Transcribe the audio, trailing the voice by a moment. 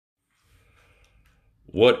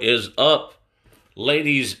What is up,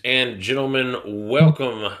 ladies and gentlemen?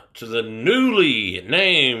 Welcome to the newly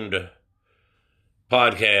named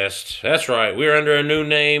podcast. That's right, we're under a new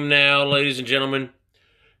name now, ladies and gentlemen.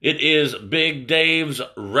 It is Big Dave's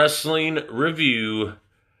Wrestling Review,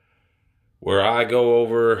 where I go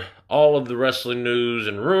over all of the wrestling news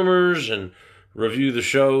and rumors and review the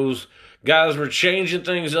shows. Guys, we're changing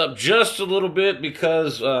things up just a little bit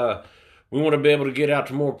because we want to be able to get out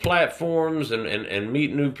to more platforms and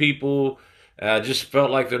meet new people. Just felt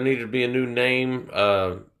like there needed to be a new name.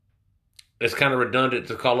 It's kind of redundant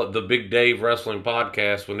to call it the Big Dave Wrestling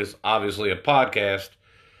Podcast when it's obviously a podcast.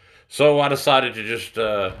 So I decided to just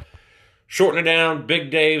shorten it down, Big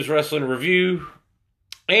Dave's Wrestling Review.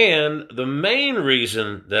 And the main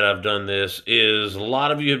reason that I've done this is a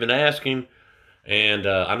lot of you have been asking, and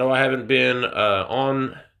I know I haven't been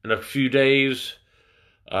on in a few days.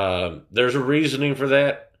 There's a reasoning for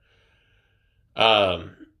that.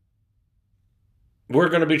 We're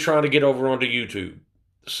going to be trying to get over onto YouTube.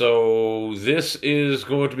 So this is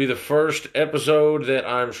going to be the first episode that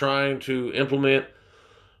I'm trying to implement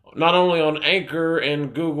not only on Anchor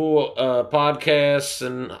and Google Podcasts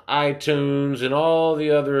and iTunes and all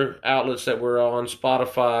the other outlets that we're on,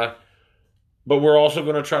 Spotify, but we're also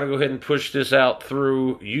going to try to go ahead and push this out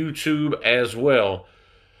through YouTube as well.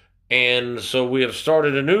 And so we have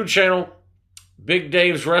started a new channel, Big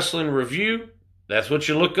Dave's Wrestling Review. That's what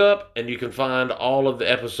you look up, and you can find all of the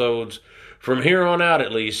episodes from here on out,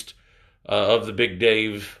 at least, of the Big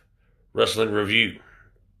Dave Wrestling Review.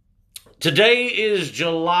 Today is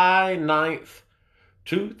July 9th,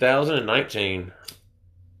 2019.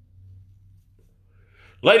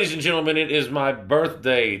 Ladies and gentlemen, it is my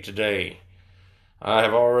birthday today. I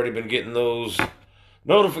have already been getting those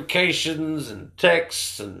notifications and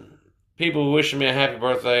texts and people wishing me a happy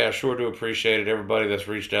birthday. I sure do appreciate it. Everybody that's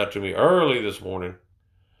reached out to me early this morning.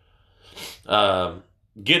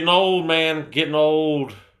 Getting old, man. Getting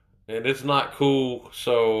old. And it's not cool.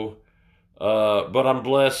 So, but I'm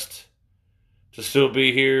blessed to still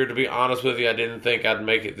be here. To be honest with you, I didn't think I'd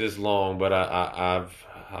make it this long. But I've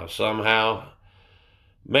somehow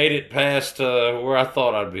made it past where I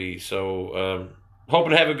thought I'd be. So,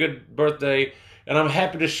 hoping to have a good birthday. And I'm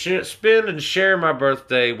happy to spend and share my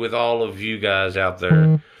birthday with all of you guys out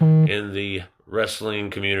there in the wrestling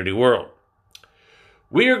community world.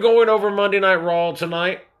 We are going over Monday Night Raw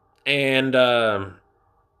tonight. And,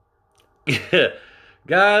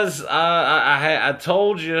 guys, I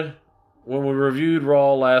told you when we reviewed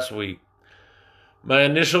Raw last week, my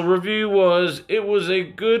initial review was it was a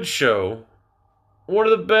good show, one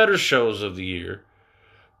of the better shows of the year.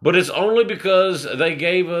 But it's only because they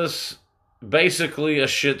gave us basically a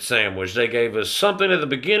shit sandwich. They gave us something at the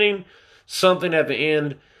beginning, something at the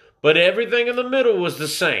end, but everything in the middle was the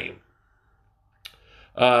same.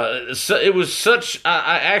 So it was such,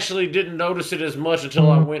 I actually didn't notice it as much until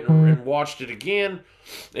I went and watched it again.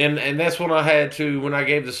 And that's when I had to, when I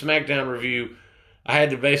gave the SmackDown review, I had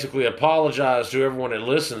to basically apologize to everyone that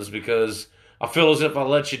listens because I feel as if I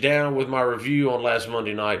let you down with my review on last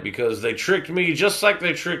Monday night because they tricked me just like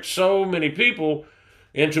they tricked so many people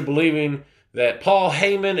into believing that Paul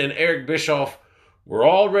Heyman and Eric Bischoff were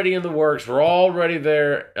already in the works, were already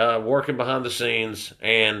there working behind the scenes,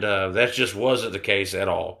 and that just wasn't the case at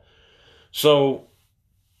all. So,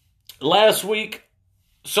 last week,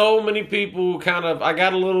 so many people I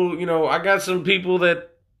got a little, I got some people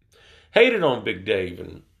that hated on Big Dave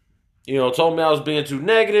and, told me I was being too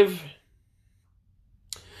negative,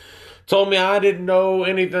 told me I didn't know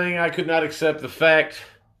anything, I could not accept the fact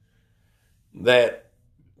that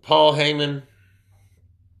Paul Heyman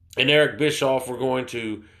and Eric Bischoff were going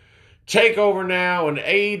to take over now and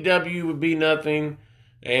AEW would be nothing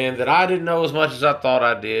and that I didn't know as much as I thought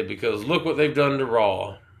I did because look what they've done to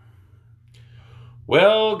Raw.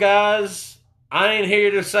 Well, guys, I ain't here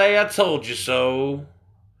to say I told you so,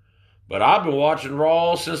 but I've been watching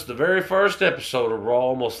Raw since the very first episode of Raw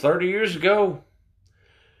almost 30 years ago.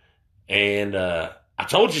 And I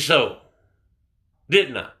told you so,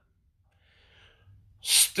 didn't I?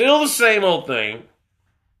 Still the same old thing.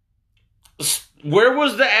 Where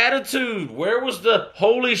was the attitude? Where was the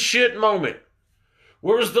holy shit moment?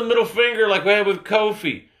 Where was the middle finger like we had with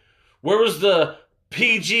Kofi? Where was the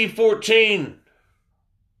PG-14?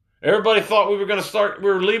 Everybody thought we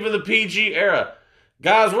were leaving the PG era.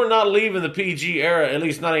 Guys, we're not leaving the PG era, at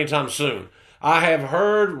least not anytime soon. I have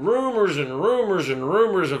heard rumors and rumors and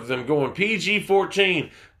rumors of them going PG-14,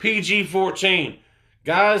 PG-14.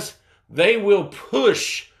 Guys, they will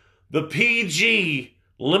push the PG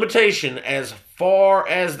limitation as far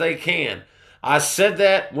as they can. I said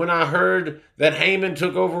that when I heard that Heyman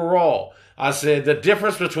took over Raw. I said the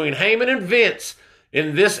difference between Heyman and Vince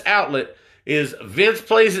in this outlet is Vince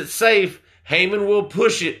plays it safe. Heyman will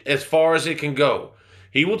push it as far as it can go.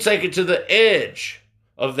 He will take it to the edge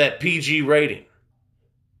of that PG rating.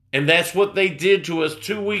 And that's what they did to us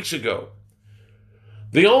 2 weeks ago.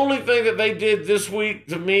 The only thing that they did this week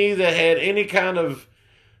to me that had any kind of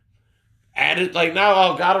added, like now,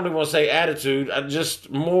 oh God, I don't even want to say attitude, just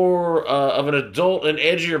more of an adult and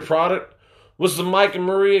edgier product was the Mike and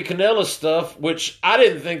Maria Kanellis stuff, which I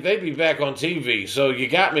didn't think they'd be back on TV. So you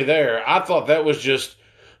got me there. I thought that was just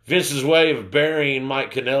Vince's way of burying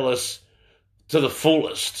Mike Kanellis to the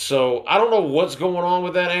fullest. So I don't know what's going on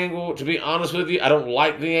with that angle, to be honest with you. I don't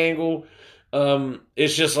like the angle.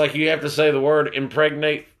 It's just like you have to say the word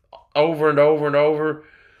impregnate over and over and over.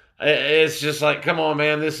 It's just like, come on,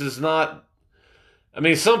 man, this is not... I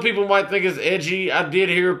mean, some people might think it's edgy. I did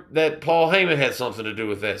hear that Paul Heyman had something to do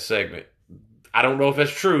with that segment. I don't know if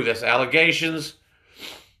that's true. That's allegations.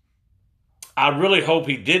 I really hope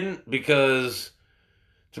he didn't, because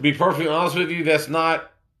to be perfectly honest with you, that's not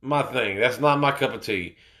my thing. That's not my cup of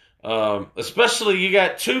tea. Especially you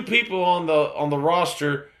got two people on the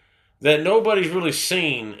roster that nobody's really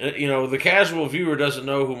seen. You know, the casual viewer doesn't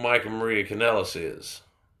know who Mike and Maria Kanellis is.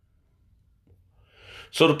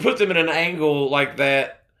 So to put them in an angle like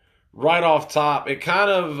that right off top, it kind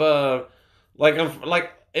of like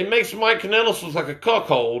it makes Mike Kanellis look like a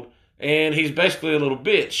cuckold, and he's basically a little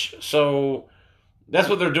bitch. So that's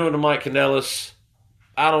what they're doing to Mike Kanellis.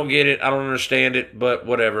 I don't get it. I don't understand it, but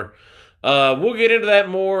whatever. We'll get into that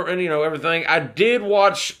more and, everything. I did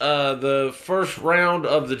watch the first round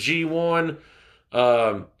of the G1.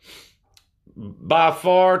 By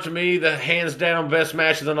far, to me, the hands-down best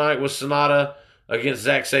match of the night was Sonata against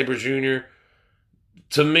Zack Sabre Jr.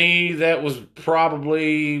 To me, that was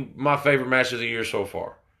probably my favorite match of the year so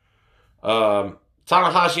far.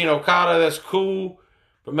 Tanahashi and Okada, that's cool.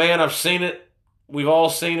 But, man, I've seen it. We've all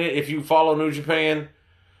seen it if you follow New Japan.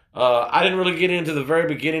 I didn't really get into the very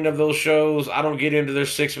beginning of those shows. I don't get into their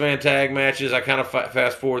six-man tag matches. I kind of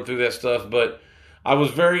fast forward through that stuff. But I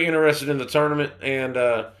was very interested in the tournament, and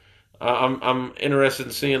I'm interested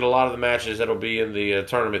in seeing a lot of the matches that'll be in the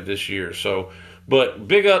tournament this year. So, but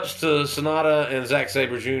big ups to Sonata and Zack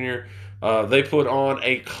Sabre Jr. They put on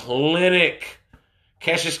a clinic.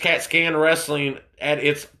 Cassius Cat Scan Wrestling at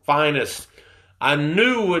its finest. I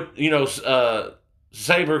knew what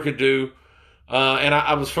Sabre could do, and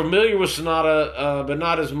I was familiar with Sonata, but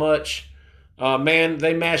not as much. Man,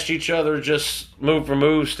 they matched each other just move for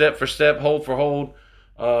move, step for step, hold for hold.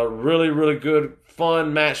 Really, really good,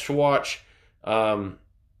 fun match to watch.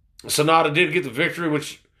 Sonata did get the victory,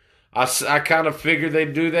 which I kind of figured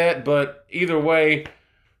they'd do that, but either way,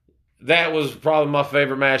 that was probably my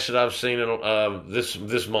favorite match that I've seen in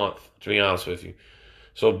this month, to be honest with you.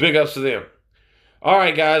 So big ups to them. All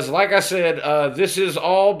right, guys, like I said, this is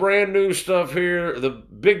all brand new stuff here. The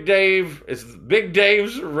Big Dave, it's Big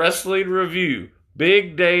Dave's Wrestling Review.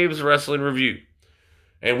 Big Dave's Wrestling Review.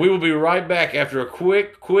 And we will be right back after a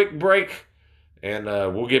quick break, and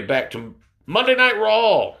we'll get back to Monday Night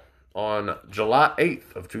Raw on July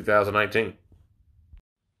 8th of 2019.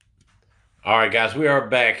 All right, guys, we are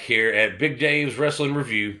back here at Big Dave's Wrestling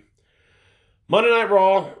Review. Monday Night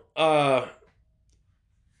Raw,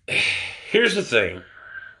 here's the thing.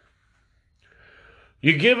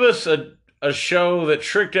 You give us a show that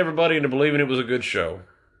tricked everybody into believing it was a good show.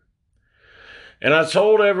 And I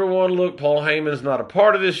told everyone, look, Paul Heyman's not a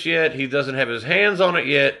part of this yet. He doesn't have his hands on it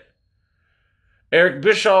yet. Eric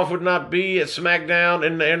Bischoff would not be at SmackDown,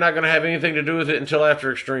 and they're not going to have anything to do with it until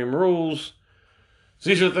after Extreme Rules. So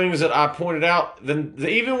these are things that I pointed out. Then,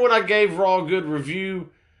 even when I gave Raw a good review,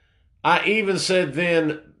 I even said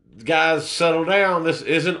then, guys, settle down. This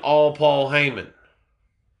isn't all Paul Heyman.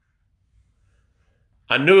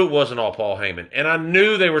 I knew it wasn't all Paul Heyman, and I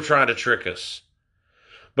knew they were trying to trick us.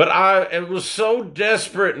 But it was so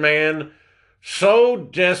desperate, man. So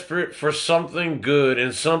desperate for something good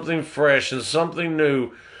and something fresh and something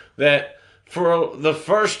new that for the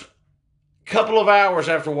first couple of hours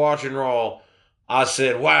after watching Raw, I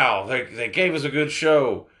said, wow, they gave us a good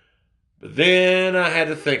show. But then I had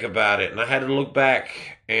to think about it, and I had to look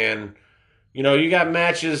back. And, you got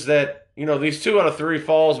matches that, these 2 out of 3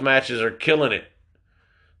 Falls matches are killing it.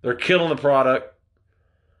 They're killing the product.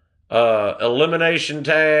 Elimination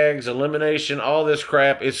tags, all this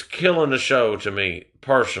crap. It's killing the show to me,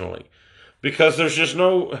 personally. Because there's just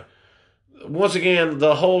no... Once again,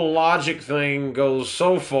 the whole logic thing goes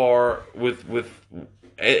so far with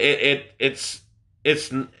it's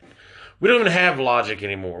we don't even have logic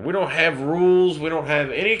anymore. We don't have rules. We don't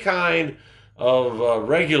have any kind of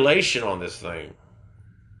regulation on this thing.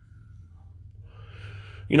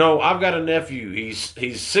 I've got a nephew.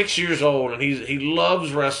 He's 6 years old, and he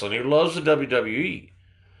loves wrestling. He loves the WWE.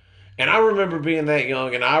 And I remember being that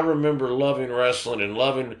young, and I remember loving wrestling and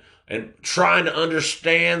loving and trying to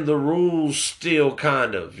understand the rules still,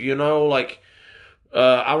 kind of.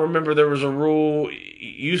 I remember there was a rule,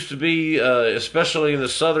 used to be, especially in the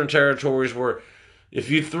Southern territories, where if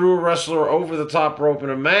you threw a wrestler over the top rope in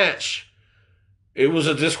a match, it was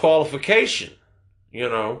a disqualification. You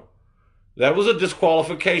know, that was a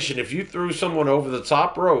disqualification. If you threw someone over the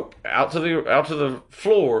top rope out to the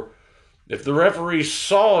floor, if the referee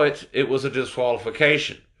saw it, it was a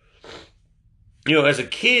disqualification. As a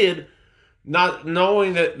kid, not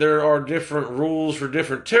knowing that there are different rules for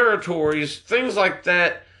different territories, things like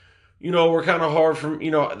that, were kind of hard for,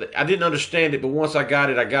 I didn't understand it, but once I got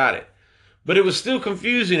it, I got it. But it was still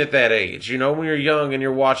confusing at that age, when you're young and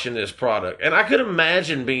you're watching this product. And I could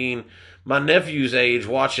imagine being my nephew's age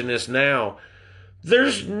watching this now.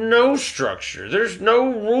 There's no structure. There's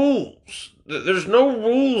no rules. There's no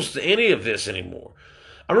rules to any of this anymore.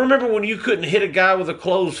 I remember when you couldn't hit a guy with a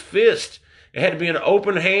closed fist. It had to be an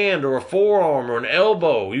open hand or a forearm or an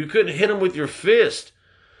elbow. You couldn't hit him with your fist,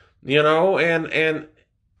 and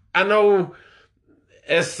I know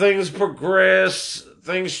as things progress,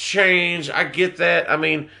 things change. I get that. I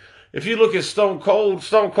mean, if you look at Stone Cold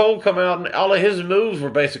come out and all of his moves were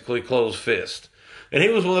basically closed fist. And he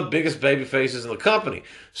was one of the biggest baby faces in the company.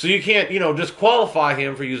 So you can't, disqualify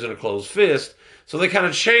him for using a closed fist. So they kind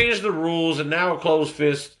of changed the rules, and now a closed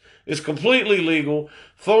fist is completely legal.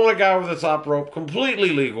 Throwing a guy over the top rope,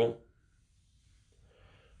 completely legal.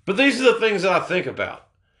 But these are the things that I think about.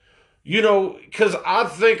 Because I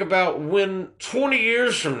think about when 20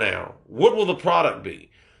 years from now, what will the product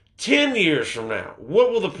be? 10 years from now, what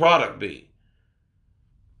will the product be?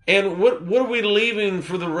 And what are we leaving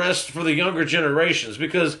for the younger generations?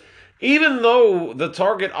 Because even though the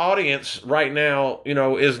target audience right now,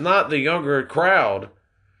 is not the younger crowd,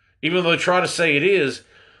 even though they try to say it is,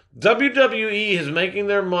 WWE is making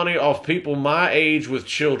their money off people my age with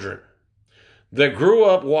children that grew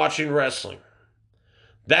up watching wrestling.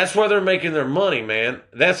 That's where they're making their money, man.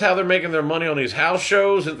 That's how they're making their money on these house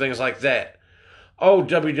shows and things like that. Oh,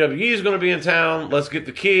 WWE is going to be in town. Let's get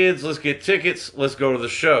the kids. Let's get tickets. Let's go to the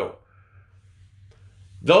show.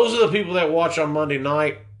 Those are the people that watch on Monday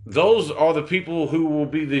night. Those are the people who will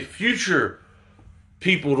be the future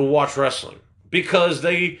people to watch wrestling. Because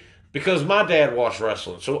my dad watched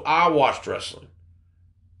wrestling. So I watched wrestling.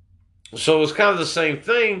 So it's kind of the same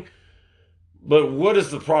thing. But what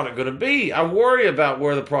is the product going to be? I worry about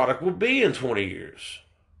where the product will be in 20 years.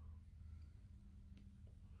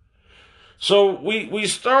 So we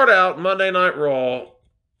start out Monday Night Raw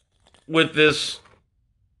with this.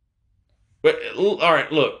 All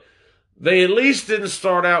right, look. They at least didn't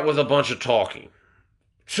start out with a bunch of talking.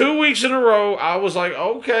 2 weeks in a row, I was like,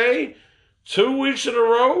 okay, 2 weeks in a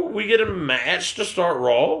row, we get a match to start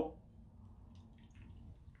Raw.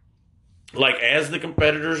 Like, as the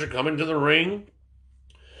competitors are coming to the ring,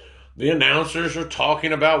 the announcers are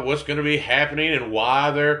talking about what's going to be happening and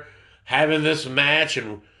why they're having this match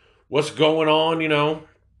and what's going on,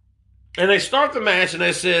 And they start the match and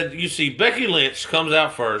they said, you see, Becky Lynch comes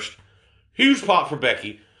out first. Huge pop for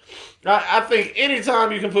Becky. I think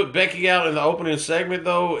anytime you can put Becky out in the opening segment,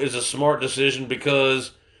 though, is a smart decision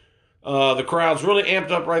because the crowd's really amped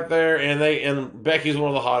up right there, and Becky's one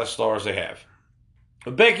of the hottest stars they have.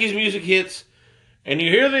 Becky's music hits, and you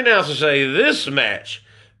hear the announcer say, this match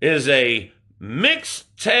is a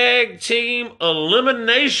mixed tag team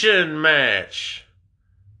elimination match.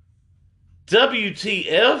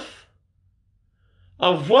 WTF?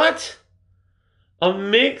 A what? A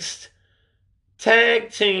mixed tag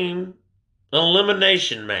team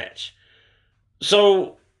elimination match.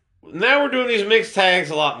 So now we're doing these mixed tags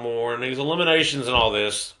a lot more and these eliminations and all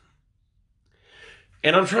this.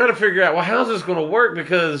 And I'm trying to figure out, well, how's this going to work?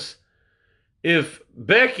 Because if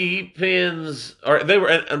Becky pins, or they were,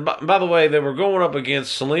 and by the way, they were going up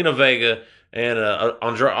against Selena Vega and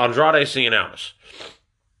Andrade Cien Almas.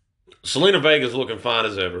 Selena Vega's looking fine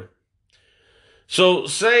as ever. So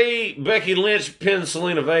say Becky Lynch pins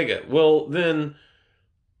Selena Vega. Well, then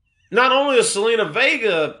not only is Selena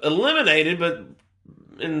Vega eliminated, but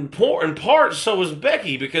in part so is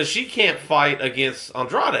Becky because she can't fight against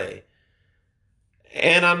Andrade.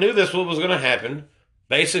 And I knew this was going to happen.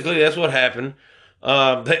 Basically, that's what happened.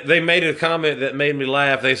 They made a comment that made me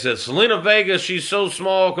laugh. They said, Selena Vega, she's so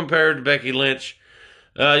small compared to Becky Lynch.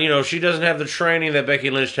 She doesn't have the training that Becky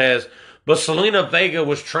Lynch has. But Selena Vega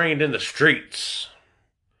was trained in the streets.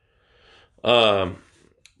 Just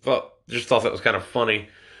thought that was kind of funny.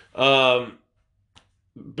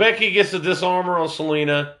 Becky gets the disarmor on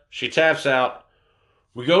Selena. She taps out.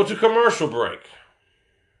 We go to commercial break.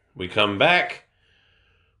 We come back.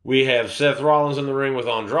 We have Seth Rollins in the ring with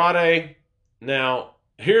Andrade. Now,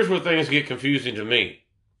 here's where things get confusing to me.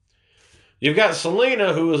 You've got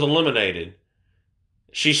Selena, who is eliminated.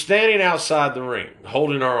 She's standing outside the ring,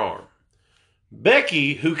 holding her arm.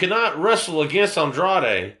 Becky, who cannot wrestle against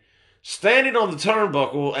Andrade, standing on the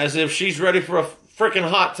turnbuckle as if she's ready for a freaking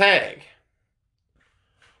hot tag.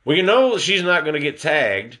 Well, you know she's not going to get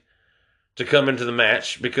tagged to come into the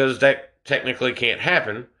match because that technically can't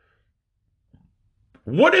happen.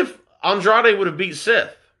 What if Andrade would have beat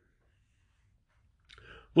Seth?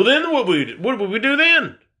 Well, then what would we do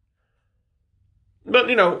then? But,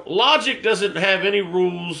 logic doesn't have any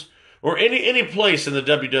rules or any place in the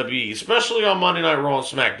WWE, especially on Monday Night Raw and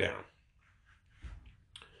SmackDown.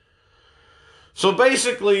 So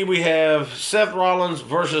basically, we have Seth Rollins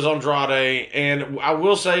versus Andrade, and I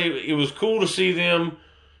will say it was cool to see them,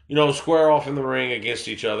 square off in the ring against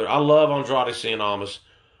each other. I love Andrade Cien Almas.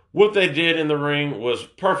 What they did in the ring was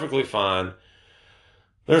perfectly fine.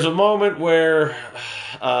 There's a moment where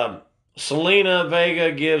Selena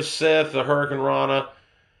Vega gives Seth the Hurricane Rana.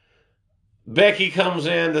 Becky comes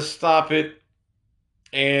in to stop it,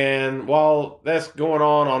 and while that's going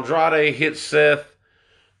on, Andrade hits Seth.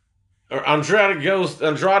 Andrade goes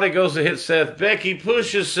to hit Seth. Becky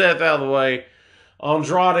pushes Seth out of the way.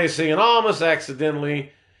 Andrade Cien Almas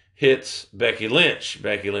accidentally hits Becky Lynch.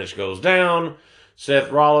 Becky Lynch goes down.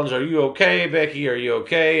 Seth Rollins, are you okay? Becky, are you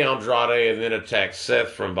okay? Andrade and then attacks Seth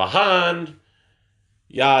from behind.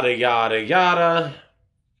 Yada, yada, yada.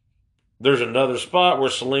 There's another spot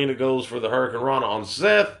where Selena goes for the Hurricane Rana on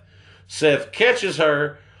Seth. Seth catches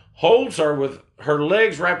her, holds her with her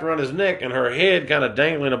legs wrapped around his neck and her head kind of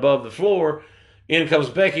dangling above the floor. In comes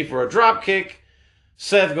Becky for a drop kick.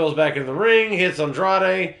 Seth goes back in the ring, hits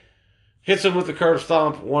Andrade, hits him with the curb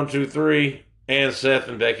stomp, 1, 2, 3, and Seth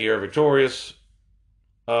and Becky are victorious.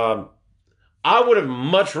 I would have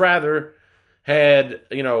much rather had,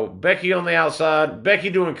 Becky on the outside, Becky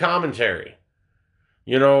doing commentary,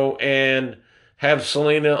 and have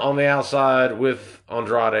Selena on the outside with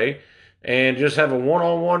Andrade, and just have a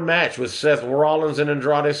one-on-one match with Seth Rollins and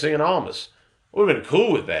Andrade Cien Almas. I would have been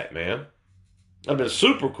cool with that, man. I'd have been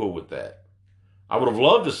super cool with that. I would have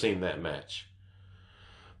loved to see that match.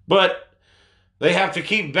 But they have to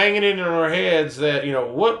keep banging it in our heads that,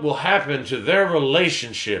 what will happen to their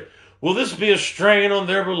relationship? Will this be a strain on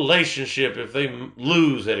their relationship if they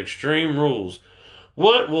lose at Extreme Rules?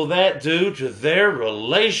 What will that do to their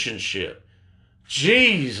relationship?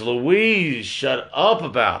 Jeez Louise, shut up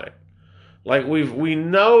about it. Like we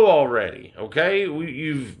know already, okay?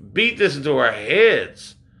 You've beat this into our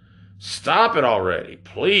heads. Stop it already,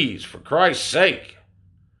 please, for Christ's sake.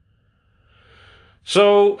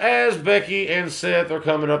 So, as Becky and Seth are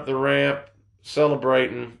coming up the ramp,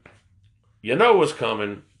 celebrating, you know what's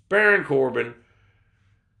coming. Baron Corbin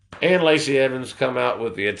and Lacey Evans come out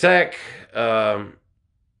with the attack.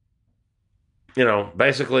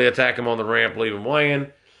 Basically attack him on the ramp, leave him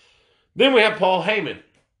laying. Then we have Paul Heyman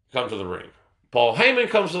come to the ring. Paul Heyman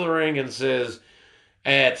comes to the ring and says,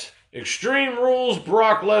 at Extreme Rules,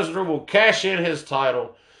 Brock Lesnar will cash in his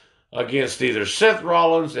title against either Seth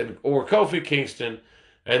Rollins or Kofi Kingston.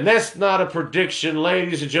 And that's not a prediction,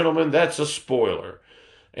 ladies and gentlemen. That's a spoiler.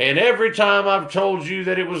 And every time I've told you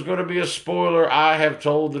that it was going to be a spoiler, I have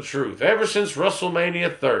told the truth. Ever since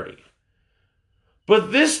WrestleMania 30.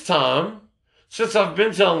 But this time, since I've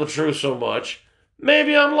been telling the truth so much,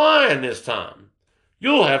 maybe I'm lying this time.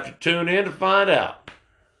 You'll have to tune in to find out.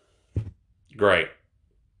 Great.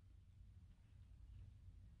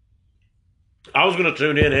 I was going to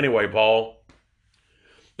tune in anyway, Paul.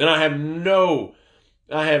 And I have no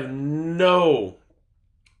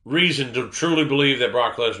reason to truly believe that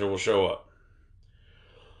Brock Lesnar will show up.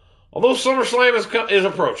 Although SummerSlam is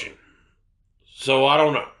approaching. So I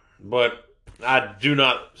don't know. But I do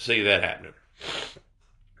not see that happening.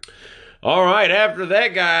 All right, after that,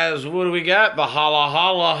 guys, what do we got? The Holla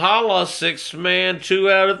Holla Holla 6-man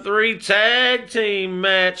 2 out of 3 tag team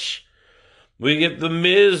match. We get the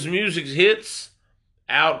Miz music hits.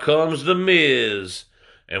 Out comes the Miz.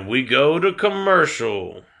 And we go to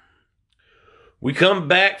commercial. We come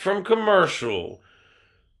back from commercial.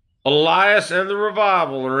 Elias and the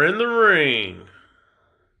Revival are in the ring.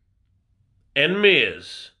 And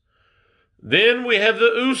Miz. Then we have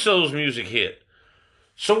the Usos music hit.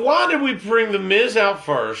 So why did we bring the Miz out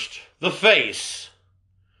first? The face.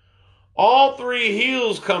 All 3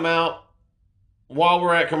 heels come out while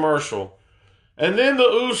we're at commercial. And then the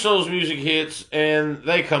Usos music hits and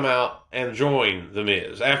they come out and join The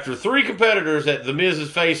Miz after 3 competitors that The Miz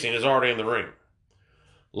is facing is already in the ring.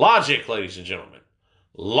 Logic, ladies and gentlemen.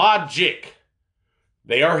 Logic.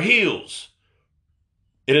 They are heels.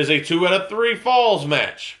 It is a 2 out of 3 falls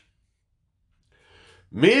match.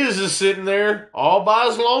 Miz is sitting there all by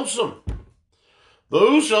his lonesome. The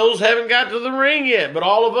Usos haven't got to the ring yet, but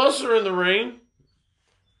all of us are in the ring.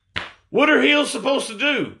 What are heels supposed to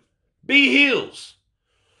do? Be heels.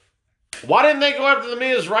 Why didn't they go after the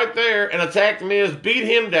Miz right there and attack the Miz, beat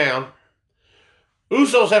him down?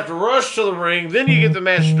 Usos have to rush to the ring, then you get the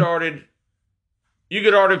match started. You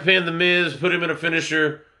could already pin the Miz, put him in a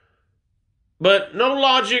finisher. But no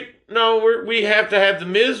logic. No, we have to have the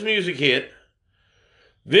Miz music hit.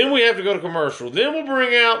 Then we have to go to commercial. Then we'll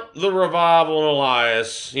bring out the Revival and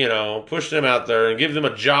Elias, push them out there and give them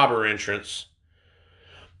a jobber entrance.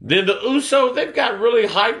 Then the Usos, they've got really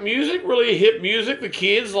hype music, really hip music. The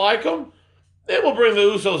kids like them. Then we'll bring the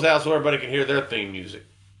Usos out so everybody can hear their theme music.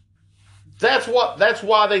 That's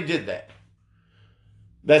why they did that.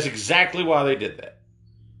 That's exactly why they did that.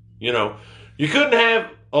 You couldn't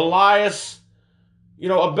have Elias.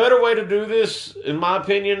 A better way to do this, in my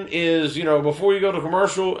opinion, is, before you go to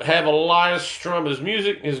commercial, have Elias strum his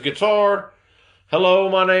music, his guitar. Hello,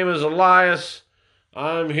 my name is Elias.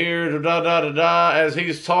 I'm here da-da-da-da-da, as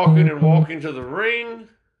he's talking and walking to the ring.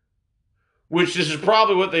 Which this is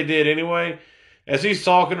probably what they did anyway. As he's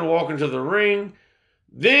talking and walking to the ring.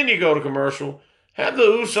 Then you go to commercial. Have the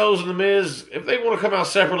Usos and the Miz, if they want to come out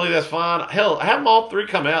separately, that's fine. Hell, have them all 3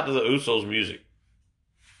 come out to the Usos music.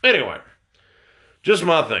 Anyway. Just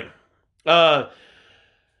my thing.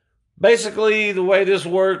 Basically, the way this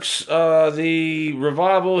works, the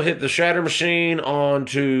Revival hit the Shatter Machine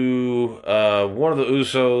onto one of the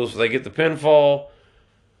Usos. They get the pinfall.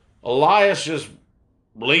 Elias just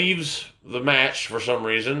leaves the match for some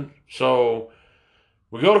reason. So,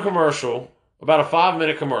 we go to commercial. About a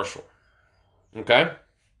 5-minute commercial. Okay?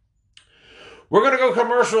 We're going to go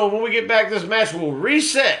commercial. When we get back, this match will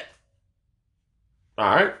reset.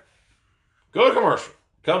 Alright? Go to commercial.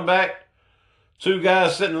 Come back. 2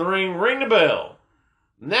 guys sitting in the ring. Ring the bell.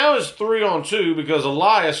 Now it's 3-on-2 because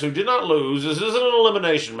Elias, who did not lose, this isn't an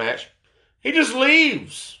elimination match. He just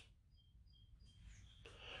leaves.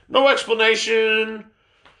 No explanation.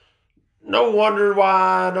 No wonder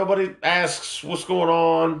why. Nobody asks what's going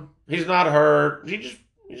on. He's not hurt. He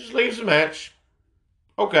just leaves the match.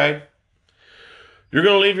 Okay. You're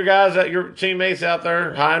going to leave your teammates out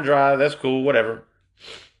there high and dry. That's cool. Whatever.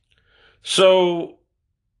 So,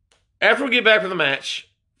 after we get back from the match,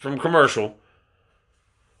 from commercial,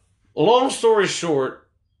 long story short,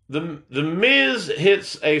 the Miz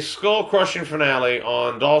hits a skull-crushing finale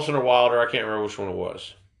on Dawson or Wilder. I can't remember which one it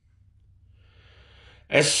was.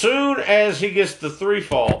 As soon as he gets the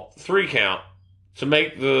 3 count to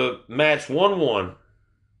make the match 1-1,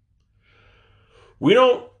 we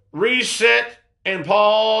don't reset and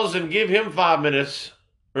pause and give him 5 minutes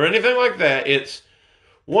or anything like that. It's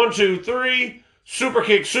 1, 2, 3, super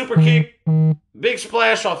kick, big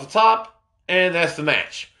splash off the top, and that's the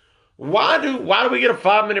match. Why do we get a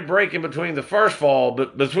 5-minute break in between the first fall,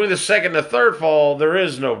 but between the second and the third fall, there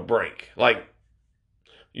is no break? Like,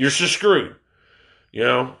 you're just screwed.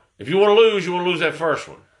 If you want to lose that first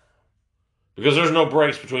one. Because there's no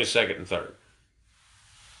breaks between second and third.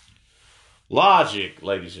 Logic,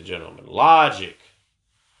 ladies and gentlemen. Logic.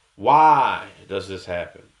 Why does this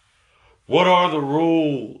happen? What are the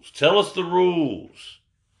rules? Tell us the rules.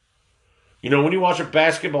 When you watch a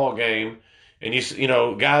basketball game and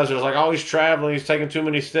guys are like, oh, he's traveling, he's taking too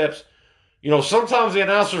many steps. Sometimes the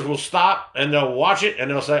announcers will stop and they'll watch it and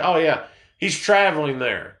they'll say, oh yeah, he's traveling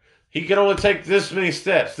there. He can only take this many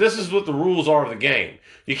steps. This is what the rules are of the game.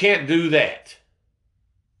 You can't do that.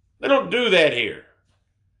 They don't do that here.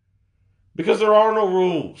 Because there are no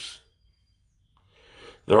rules.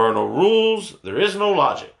 There are no rules. There is no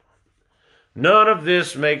logic. None of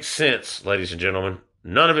this makes sense, ladies and gentlemen.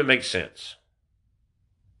 None of it makes sense.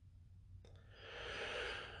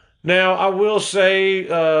 Now, I will say,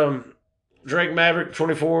 Drake Maverick,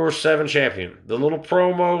 24/7 champion. The little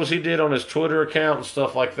promos he did on his Twitter account and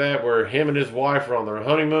stuff like that, where him and his wife are on their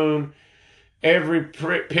honeymoon. Every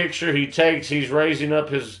picture he takes, he's raising up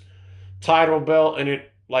his title belt, and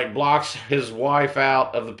it blocks his wife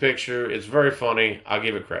out of the picture. It's very funny. I'll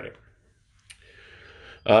give it credit.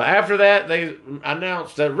 After that, they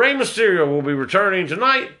announced that Rey Mysterio will be returning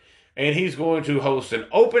tonight, and he's going to host an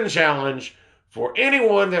open challenge for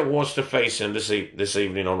anyone that wants to face him this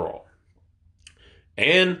evening on Raw.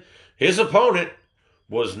 And his opponent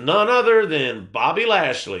was none other than Bobby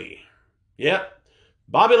Lashley. Yep,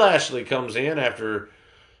 Bobby Lashley comes in after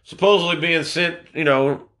supposedly being sent,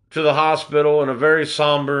 to the hospital in a very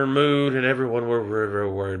somber mood, and everyone were very, very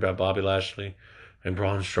worried about Bobby Lashley and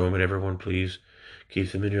Braun Strowman. Everyone, please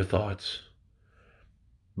keep them in your thoughts.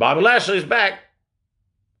 Bobby Lashley's back.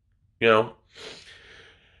 You know,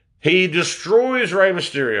 he destroys Rey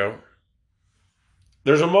Mysterio.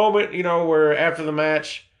 There's a moment, where after the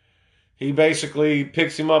match, he basically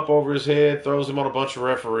picks him up over his head, throws him on a bunch of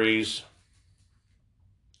referees.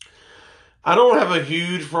 I don't have a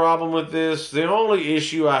huge problem with this. The only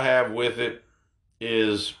issue I have with it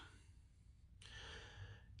is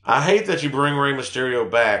I hate that you bring Rey Mysterio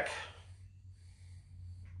back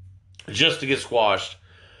just to get squashed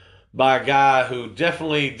by a guy who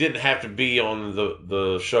definitely didn't have to be on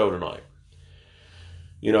the show tonight.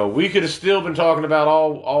 We could have still been talking about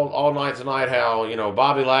all night tonight how,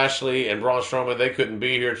 Bobby Lashley and Braun Strowman, they couldn't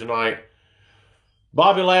be here tonight.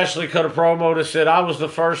 Bobby Lashley cut a promo that said, I was the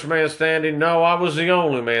first man standing. No, I was the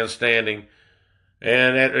only man standing.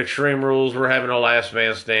 And at Extreme Rules, we're having a last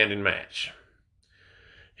man standing match.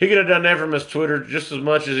 He could have done that from his Twitter just as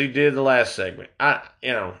much as he did the last segment. I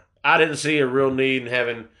didn't see a real need in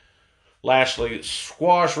having Lashley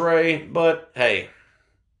squash Ray, but hey,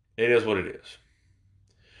 it is what it is.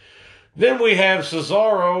 Then we have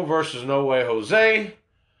Cesaro versus No Way Jose.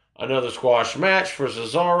 Another squash match for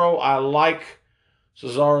Cesaro. I like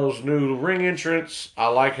Cesaro's new ring entrance. I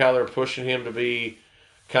like how they're pushing him to be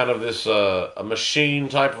kind of this a machine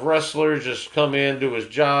type of wrestler. Just come in, do his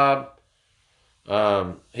job.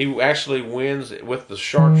 He actually wins with the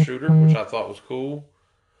sharpshooter, which I thought was cool.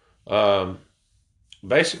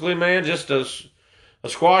 Basically, man, just a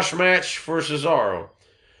squash match for Cesaro.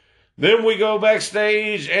 Then we go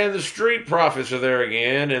backstage, and the Street Profits are there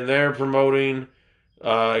again, and they're promoting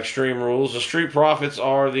Extreme Rules. The Street Profits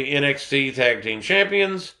are the NXT Tag Team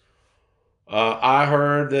Champions. I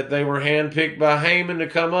heard that they were handpicked by Heyman to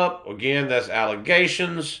come up. Again, that's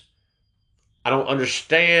allegations. I don't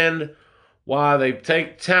understand why they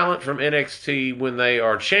take talent from NXT when they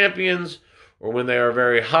are champions or when they are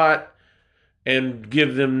very hot and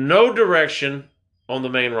give them no direction on the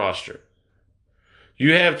main roster.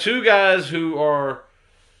 You have two guys who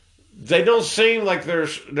they don't seem like they're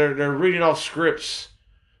reading off scripts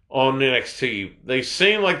on NXT. They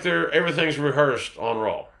seem like everything's rehearsed on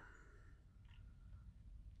Raw.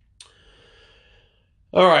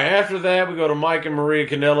 All right, after that, we go to Mike and Maria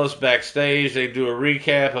Kanellis backstage. They do a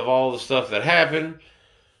recap of all the stuff that happened.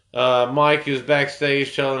 Mike is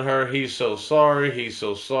backstage telling her he's so sorry. He's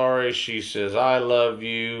so sorry. She says, I love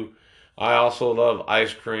you. I also love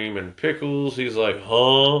ice cream and pickles. He's like,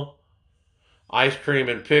 huh? Ice cream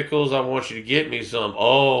and pickles? I want you to get me some.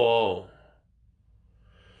 Oh.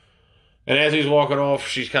 And as he's walking off,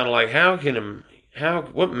 she's kind of like,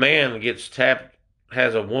 what man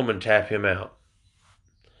has a woman tap him out?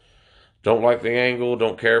 Don't like the angle,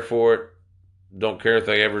 don't care for it, don't care if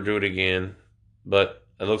they ever do it again. But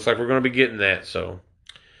it looks like we're going to be getting that, so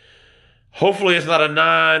hopefully it's not a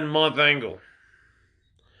 9-month angle.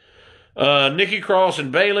 Nikki Cross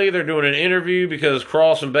and Bayley, they're doing an interview because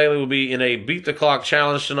Cross and Bayley will be in a Beat the Clock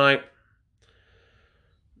challenge tonight.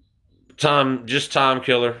 Time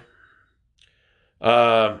killer.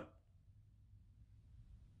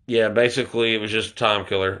 Yeah, basically it was just a time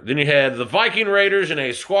killer. Then you had the Viking Raiders in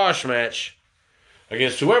a squash match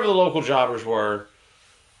against whoever the local jobbers were.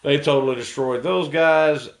 They totally destroyed those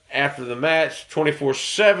guys. After the match,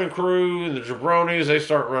 24/7 crew and the jabronis, they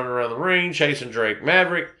start running around the ring, chasing Drake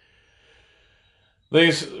Maverick.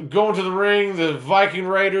 They go into the ring. The Viking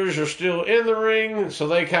Raiders are still in the ring, so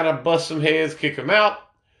they kind of bust some heads, kick them out.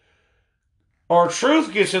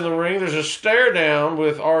 R-Truth gets in the ring. There's a stare down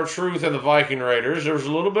with R-Truth and the Viking Raiders. There was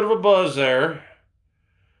a little bit of a buzz there.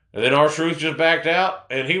 And then R-Truth just backed out,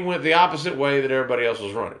 and he went the opposite way that everybody else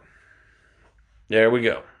was running. There we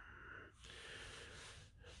go.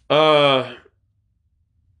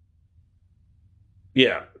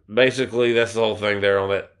 Yeah, basically that's the whole thing there on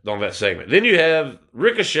that segment. Then you have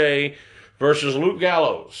Ricochet versus Luke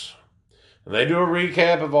Gallows. And they do a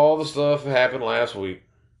recap of all the stuff that happened last week.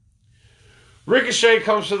 Ricochet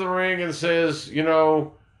comes to the ring and says,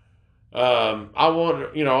 I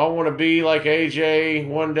want to be like AJ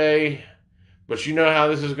one day, but you know how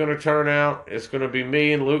this is going to turn out. It's going to be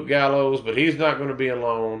me and Luke Gallows, but he's not going to be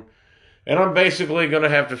alone. And I'm basically going to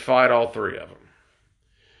have to fight all three of them.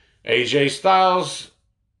 AJ Styles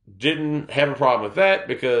didn't have a problem with that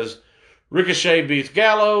because Ricochet beats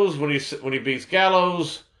Gallows. When he beats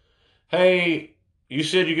Gallows, hey, you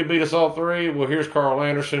said you could beat us all three? Well, here's Carl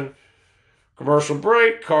Anderson. Commercial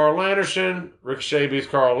break, Carl Anderson. Ricochet beats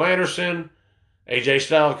Carl Anderson. AJ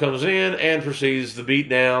Styles comes in and proceeds the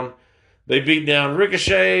beatdown. They beat down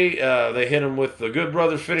Ricochet. They hit him with the Good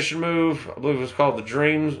Brothers finishing move. I believe it was called the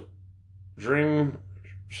Dream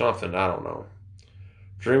something. I don't know.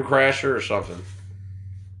 Dream Crasher or something.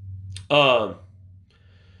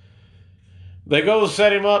 They go to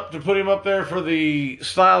set him up to put him up there for the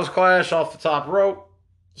Styles Clash off the top rope.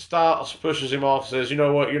 Styles pushes him off, says, "You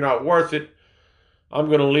know what? You're not worth it. I'm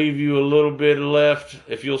going to leave you a little bit left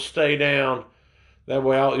if you'll stay down. That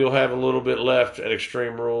way you'll have a little bit left at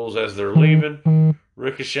Extreme Rules as they're leaving."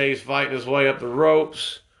 Ricochet's fighting his way up the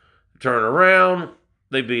ropes. Turn around.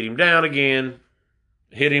 They beat him down again.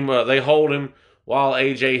 Hit him up. They hold him while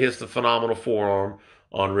AJ hits the phenomenal forearm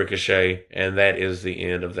on Ricochet. And that is the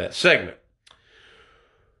end of that segment.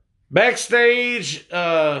 Backstage,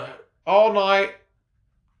 all night,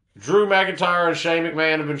 Drew McIntyre and Shane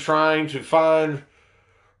McMahon have been trying to find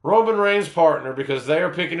Roman Reigns' partner because they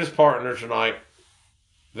are picking his partner tonight.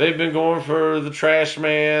 They've been going for the trash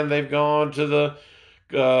man. They've gone to the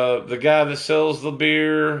guy that sells the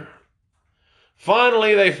beer.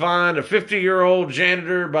 Finally, they find a 50-year-old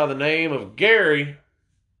janitor by the name of Gary.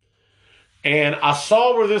 And I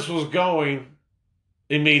saw where this was going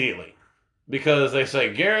immediately. Because they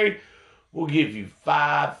say, "Gary, we'll give you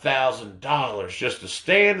 $5,000 just to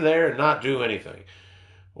stand there and not do anything."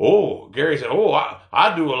 Oh, Gary said, "Oh,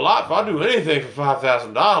 I'd do a lot if I do anything for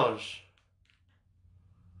 $5,000.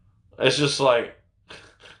 It's just like,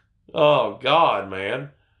 oh, God,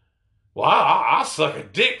 man. Well, I suck a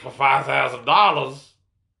dick for $5,000.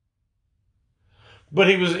 But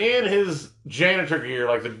he was in his janitor gear,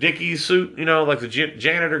 like the Dickies suit, like the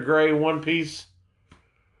janitor gray one piece.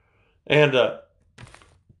 And Drew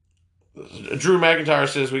McIntyre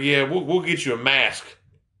says, "Well, yeah, we'll get you a mask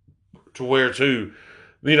to wear too.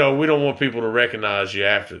 We don't want people to recognize you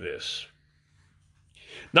after this."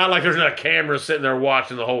 Not like there's not a camera sitting there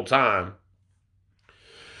watching the whole time.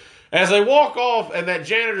 As they walk off and that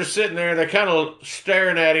janitor's sitting there, they're kind of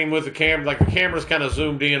staring at him with the camera, like the camera's kind of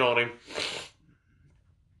zoomed in on him.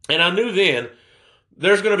 And I knew then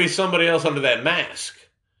there's going to be somebody else under that mask.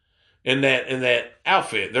 In that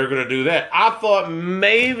outfit, they're going to do that. I thought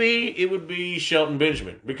maybe it would be Shelton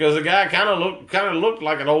Benjamin because the guy kind of looked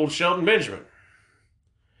like an old Shelton Benjamin.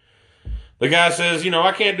 The guy says,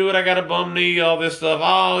 "I can't do it. I got a bum knee. All this stuff.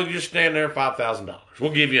 Oh, you just stand there, $5,000. We'll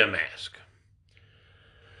give you a mask."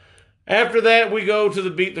 After that, we go to the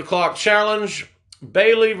Beat the Clock challenge: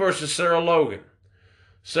 Bayley versus Sarah Logan.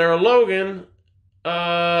 Sarah Logan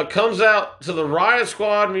comes out to the Riot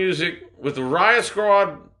Squad music with the Riot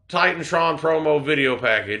Squad Titantron promo video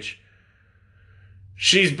package.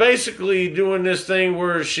 She's basically doing this thing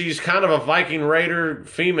where she's kind of a Viking Raider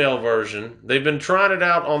female version. They've been trying it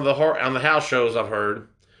out on the house shows, I've heard.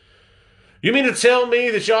 You mean to tell me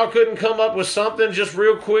that y'all couldn't come up with something just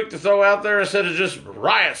real quick to throw out there instead of just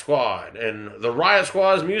Riot Squad and the Riot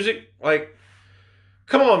Squad's music? Like,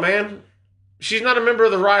 come on, man. She's not a member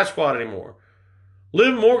of the Riot Squad anymore.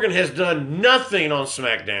 Liv Morgan has done nothing on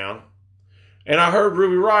SmackDown. And I heard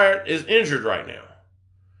Ruby Riott is injured right now.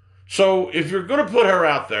 So if you're going to put her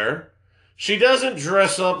out there, she doesn't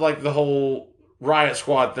dress up like the whole Riot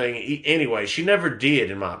Squad thing anyway. She never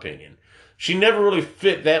did, in my opinion. She never really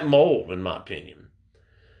fit that mold, in my opinion.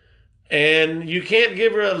 And you can't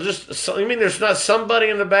give her there's not somebody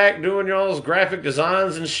in the back doing y'all's graphic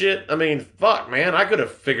designs and shit. I mean, fuck, man. I could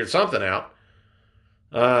have figured something out.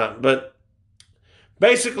 But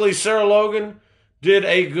basically, Sarah Logan did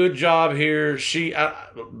a good job here. She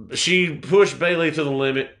pushed Bayley to the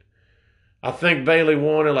limit. I think Bayley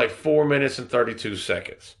won in like 4 minutes and 32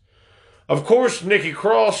 seconds. Of course, Nikki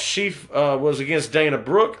Cross, she was against Dana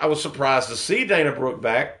Brooke. I was surprised to see Dana Brooke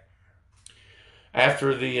back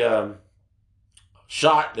after the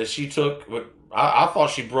shot that she took. I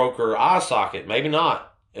thought she broke her eye socket. Maybe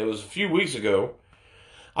not. It was a few weeks ago.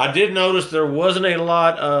 I did notice there wasn't a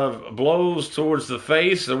lot of blows towards the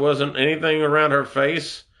face. There wasn't anything around her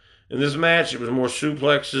face in this match. It was more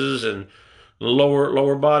suplexes and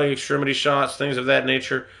lower body extremity shots, things of that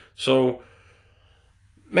nature. So,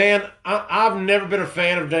 man, I've never been a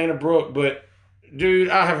fan of Dana Brooke, but, dude,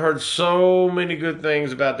 I have heard so many good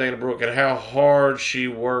things about Dana Brooke and how hard she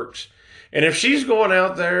works. And if she's going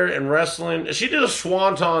out there and wrestling, she did a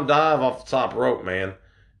swanton dive off the top rope, man,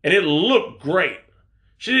 and it looked great.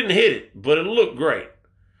 She didn't hit it, but it looked great.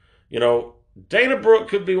 Dana Brooke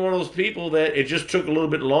could be one of those people that it just took a little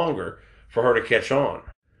bit longer for her to catch on.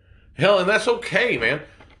 Hell, and that's okay, man.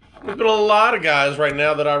 There's been a lot of guys right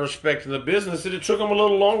now that I respect in the business that it took them a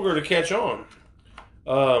little longer to catch on.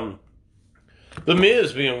 The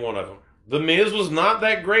Miz being one of them. The Miz was not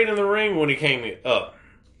that great in the ring when he came up.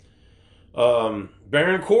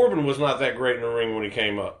 Baron Corbin was not that great in the ring when he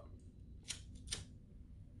came up.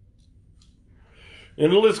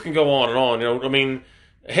 And the list can go on and on. I mean,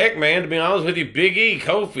 heck, man, to be honest with you, Big E,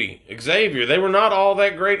 Kofi, Xavier, they were not all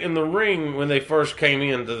that great in the ring when they first came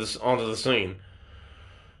onto the scene.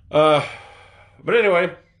 But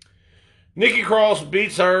anyway, Nikki Cross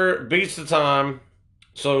beats the time.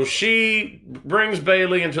 So she brings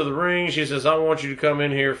Bayley into the ring. She says, I want you to come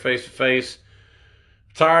in here face to face.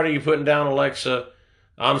 Tired of you putting down Alexa.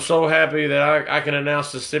 I'm so happy that I can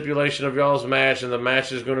announce the stipulation of y'all's match, and the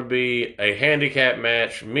match is going to be a handicap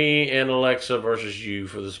match, me and Alexa versus you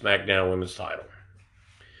for the SmackDown Women's title.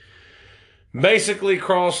 Basically,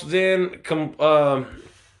 Cross then,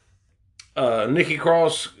 Nikki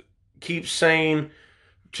Cross keeps saying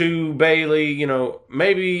to Bayley,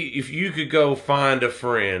 maybe if you could go find a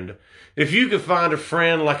friend. If you could find a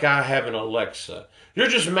friend like I have an Alexa. You're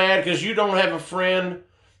just mad because you don't have a friend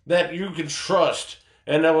that you can trust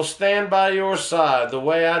and that will stand by your side the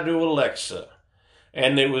way I do Alexa.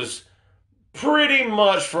 And it was pretty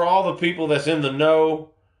much, for all the people that's in the know,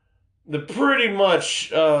 pretty much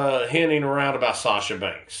hinting around about Sasha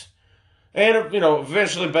Banks. And,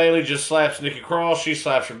 eventually Bayley just slaps Nikki Cross. She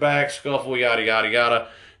slaps her back, scuffle, yada, yada, yada.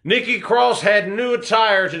 Nikki Cross had new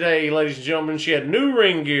attire today, ladies and gentlemen. She had new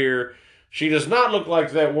ring gear. She does not look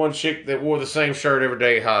like that one chick that wore the same shirt every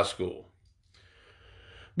day at high school.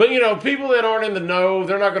 But, people that aren't in the know,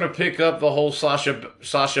 they're not going to pick up the whole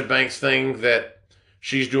Sasha Banks thing that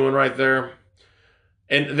she's doing right there.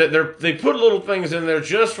 And they put little things in there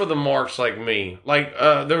just for the marks like me. Like,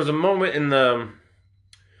 there was a moment in the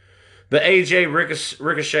AJ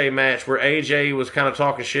Ricochet match where AJ was kind of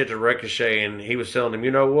talking shit to Ricochet, and he was telling him,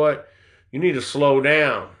 you know what? You need to slow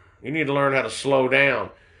down. You need to learn how to slow down.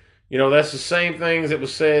 That's the same things that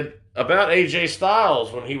was said about AJ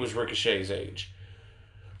Styles when he was Ricochet's age.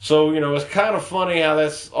 So, it's kind of funny how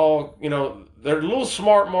that's all, they're little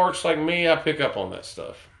smart marks like me. I pick up on that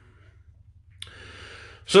stuff.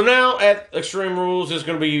 So now at Extreme Rules, it's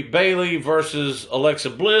going to be Bayley versus Alexa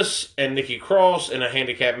Bliss and Nikki Cross in a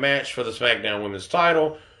handicap match for the SmackDown Women's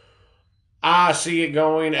title. I see it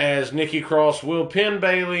going as Nikki Cross will pin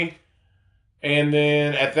Bayley. And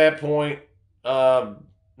then at that point,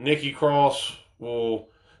 Nikki Cross they'll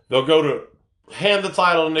go to hand the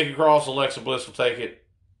title to Nikki Cross. Alexa Bliss will take it.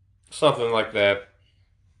 Something like that.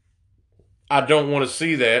 I don't want to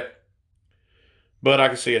see that, but I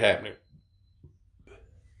can see it happening.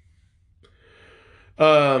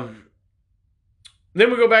 Then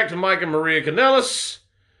we go back to Mike and Maria Kanellis.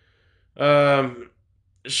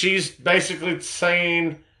 She's basically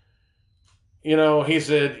saying, he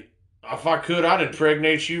said, if I could, I'd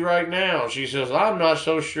impregnate you right now. She says, I'm not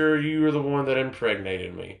so sure you were the one that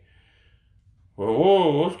impregnated me. Well,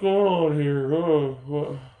 whoa, what's going on here?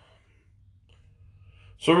 What?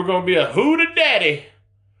 So we're going to be a who the daddy?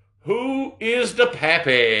 Who is the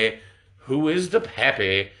pappy? Who is the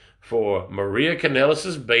pappy for Maria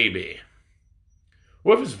Kanellis' baby?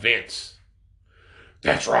 What if it's Vince?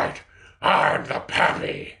 That's right. I'm the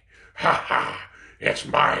pappy. Ha ha. It's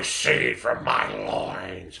my seed from my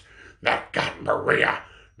loins that got Maria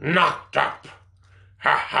knocked up.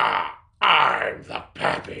 Ha ha. I'm the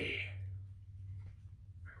pappy.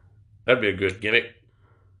 That'd be a good gimmick.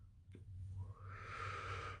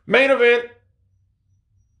 Main event,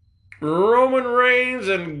 Roman Reigns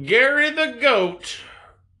and Gary the Goat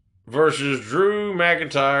versus Drew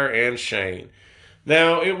McIntyre and Shane.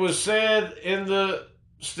 Now, it was said in the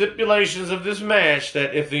stipulations of this match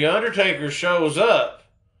that if The Undertaker shows up,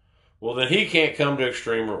 well, then he can't come to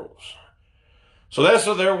Extreme Rules. So that's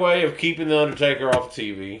their way of keeping The Undertaker off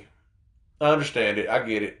TV. I understand it. I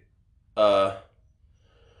get it. But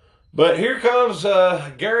here comes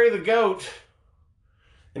Gary the Goat.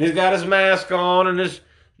 And he's got his mask on and his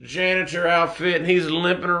janitor outfit, and he's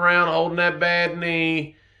limping around holding that bad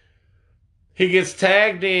knee. He gets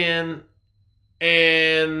tagged in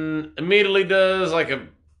and immediately does like a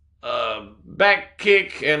back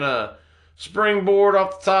kick and a springboard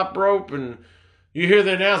off the top rope, and you hear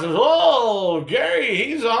the announcers, oh, Gary,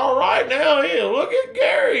 he's all right now. Here, look at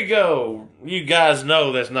Gary go. You guys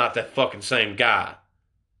know that's not that fucking same guy.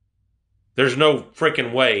 There's no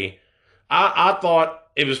freaking way. I thought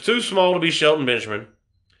it was too small to be Shelton Benjamin.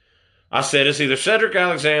 I said it's either Cedric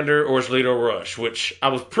Alexander or it's Lito Rush, which I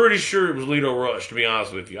was pretty sure it was Lito Rush, to be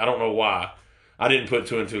honest with you. I don't know why. I didn't put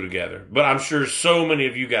two and two together. But I'm sure so many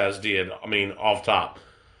of you guys did, off top.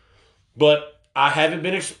 But I haven't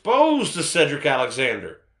been exposed to Cedric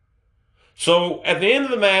Alexander. So at the end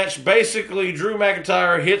of the match, basically Drew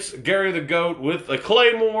McIntyre hits Gary the Goat with a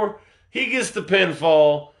Claymore. He gets the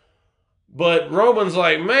pinfall. But Roman's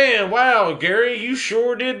like, man, wow, Gary, you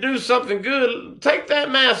sure did do something good. Take that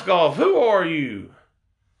mask off. Who are you?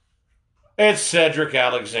 It's Cedric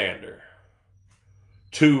Alexander.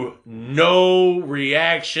 To no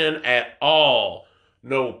reaction at all.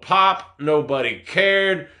 No pop. Nobody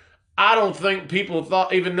cared. I don't think people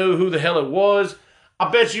even knew who the hell it was. I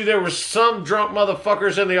bet you there were some drunk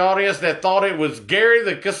motherfuckers in the audience that thought it was Gary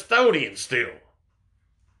the Custodian still.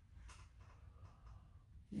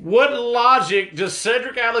 What logic does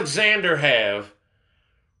Cedric Alexander have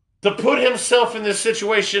to put himself in this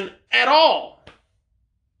situation at all?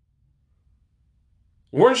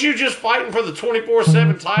 Weren't you just fighting for the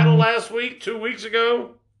 24/7 title last week, 2 weeks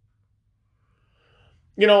ago?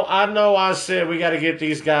 I know I said we got to get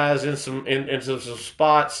these guys into some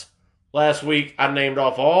spots. Last week, I named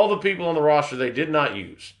off all the people on the roster they did not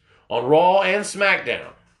use on Raw and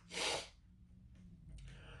SmackDown.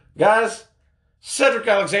 Guys, Cedric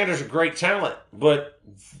Alexander's a great talent, but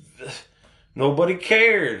nobody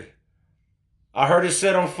cared. I heard it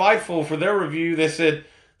said on Fightful for their review, they said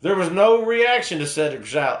there was no reaction to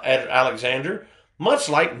Cedric Alexander, much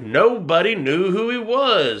like nobody knew who he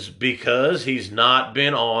was because he's not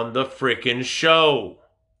been on the frickin' show.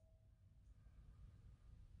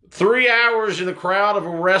 3 hours in the crowd of a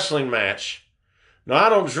wrestling match. Now, I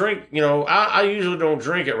don't drink, I usually don't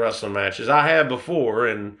drink at wrestling matches. I have before,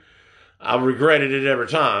 and I regretted it every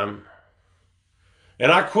time.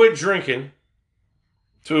 And I quit drinking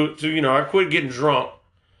I quit getting drunk.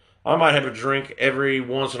 I might have a drink every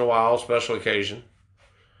once in a while, special occasion.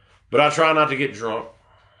 But I try not to get drunk.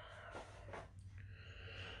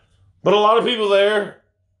 But a lot of people there,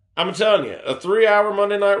 I'm telling you, a 3-hour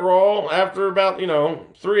Monday Night Raw after about,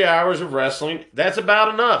 3 hours of wrestling, that's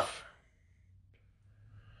about enough.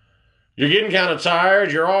 You're getting kind of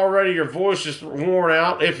tired. Your voice is worn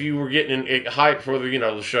out if you were getting hyped for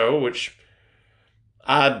the show, which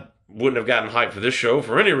I wouldn't have gotten hyped for this show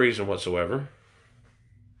for any reason whatsoever.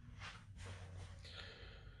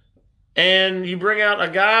 And you bring out a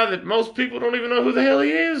guy that most people don't even know who the hell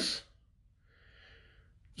he is.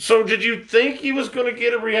 So did you think he was going to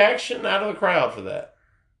get a reaction out of the crowd for that?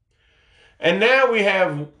 And now we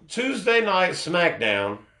have Tuesday night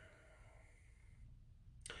SmackDown.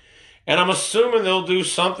 And I'm assuming they'll do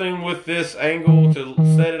something with this angle to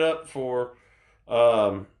set it up for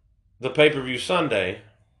the pay-per-view Sunday.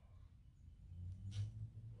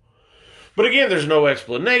 But again, there's no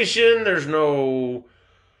explanation.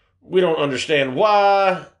 We don't understand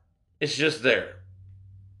why. It's just there.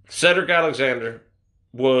 Cedric Alexander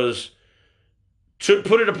was to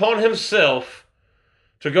put it upon himself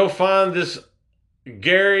to go find this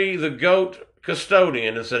Gary the Goat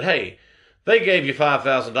Custodian and said, hey, they gave you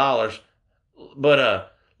 $5,000,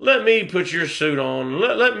 but let me put your suit on,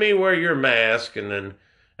 let me wear your mask, and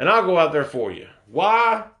I'll go out there for you.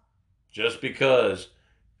 Why? Just because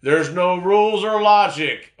there's no rules or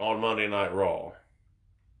logic on Monday Night Raw.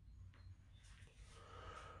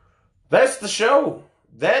 That's the show.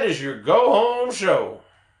 That is your go-home show.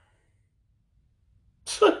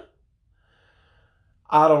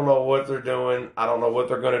 I don't know what they're doing. I don't know what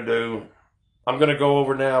they're going to do. I'm going to go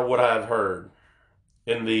over now what I've heard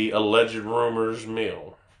in the alleged rumors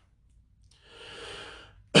mill.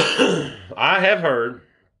 I have heard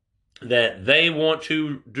that they want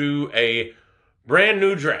to do a brand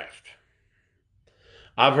new draft.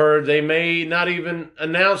 I've heard they may not even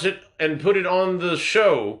announce it and put it on the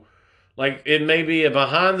show. Like it may be a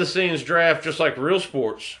behind-the-scenes draft just like Real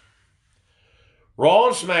Sports. Raw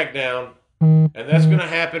and SmackDown. And that's going to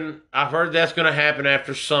happen. I've heard that's going to happen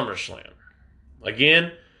after SummerSlam.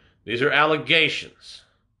 Again, these are allegations.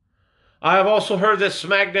 I have also heard that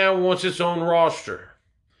SmackDown wants its own roster.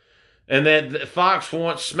 And that Fox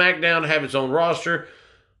wants SmackDown to have its own roster.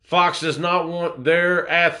 Fox does not want their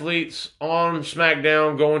athletes on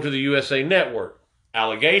SmackDown going to the USA Network.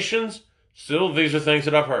 Allegations. Still, these are things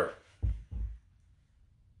that I've heard.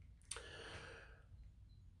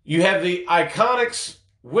 You have the Iconics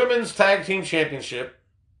Women's Tag Team Championship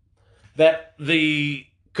that the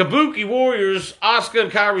Kabuki Warriors, Asuka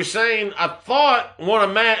and Kairi Sane, I thought won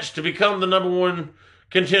a match to become the number one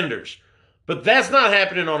contenders. But that's not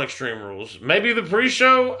happening on Extreme Rules. Maybe the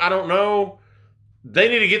pre-show, I don't know. They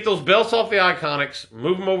need to get those belts off the Iconics,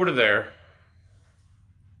 move them over to there.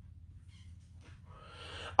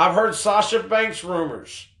 I've heard Sasha Banks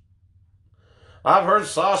rumors. I've heard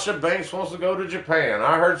Sasha Banks wants to go to Japan.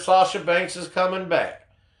 I heard Sasha Banks is coming back.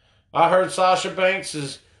 I heard Sasha Banks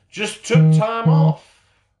just took time off.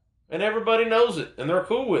 And everybody knows it. And they're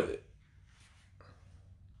cool with it.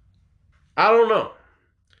 I don't know.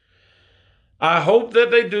 I hope that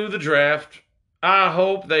they do the draft. I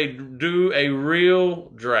hope they do a real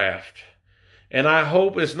draft. And I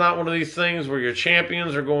hope it's not one of these things where your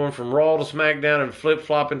champions are going from Raw to SmackDown and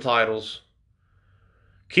flip-flopping titles.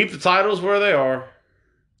 Keep the titles where they are.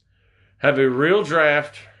 Have a real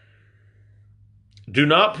draft. Do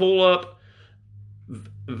not pull up.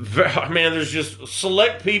 Man, there's just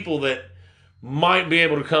select people that might be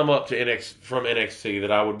able to come up to from NXT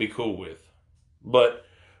that I would be cool with. But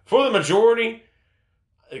for the majority,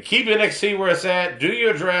 keep NXT where it's at. Do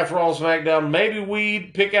your draft Raw, SmackDown. Maybe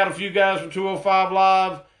weed. Pick out a few guys from 205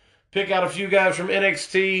 Live. Pick out a few guys from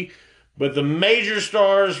NXT. But the major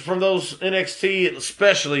stars from those NXT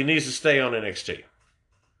especially needs to stay on NXT.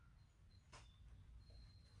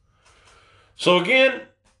 So again,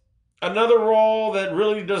 another Raw that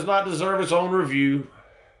really does not deserve its own review.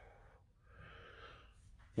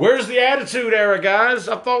 Where's the Attitude Era, guys?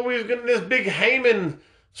 I thought we was getting this big Heyman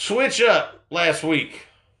switch up last week.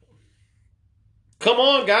 Come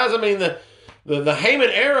on, guys. I mean, the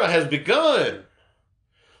Heyman era has begun.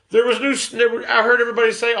 I heard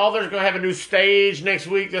everybody say, oh, they're going to have a new stage next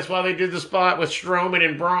week. That's why they did the spot with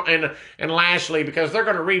Strowman and Lashley, because they're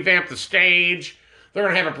going to revamp the stage. They're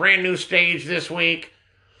going to have a brand new stage this week.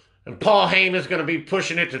 And Paul Heyman's going to be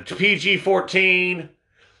pushing it to PG-14.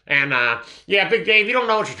 And, yeah, Big Dave, you don't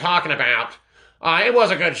know what you're talking about. It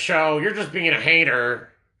was a good show. You're just being a hater.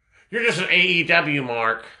 You're just an AEW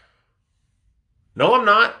mark. No, I'm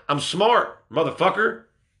not. I'm smart, motherfucker.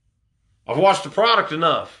 I've watched the product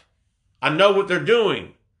enough. I know what they're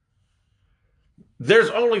doing. There's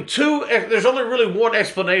only really one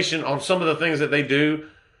explanation on some of the things that they do.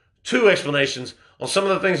 Two explanations on some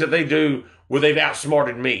of the things that they do where they've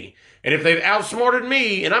outsmarted me. And if they've outsmarted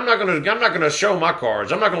me, and I'm not gonna show my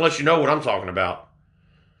cards. I'm not gonna let you know what I'm talking about.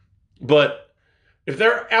 But if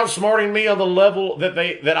they're outsmarting me on the level they're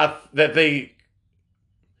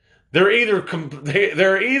either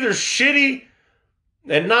shitty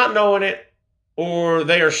and not knowing it, or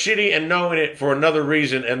they are shitty and knowing it for another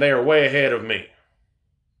reason, and they are way ahead of me.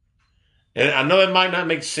 And I know it might not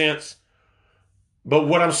make sense, but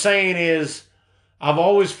what I'm saying is, I've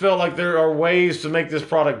always felt like there are ways to make this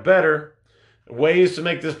product better, ways to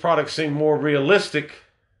make this product seem more realistic.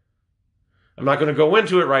 I'm not going to go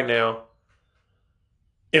into it right now.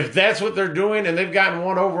 If that's what they're doing and they've gotten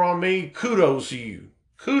one over on me, kudos to you.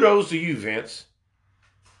 Kudos to you, Vince.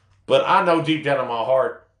 But I know deep down in my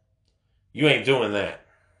heart, you ain't doing that.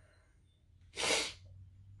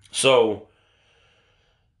 So,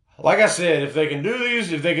 like I said, if they can do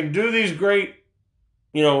these great,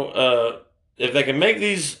 if they can make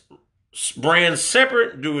these brands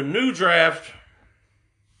separate, do a new draft,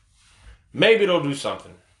 maybe they'll do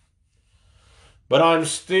something. But I'm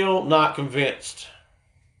still not convinced.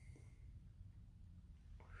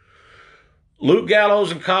 Luke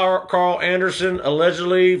Gallows and Carl Anderson,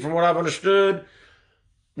 allegedly, from what I've understood,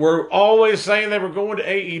 were always saying they were going to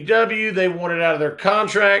AEW. They wanted out of their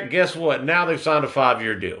contract. Guess what? Now they've signed a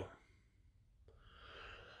 5-year deal.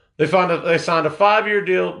 They signed a 5-year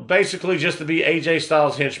deal basically just to be AJ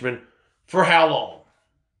Styles' henchman. For how long?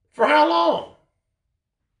 For how long?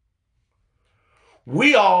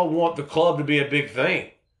 We all want the club to be a big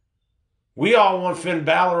thing. We all want Finn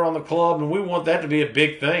Balor on the club, and we want that to be a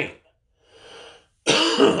big thing.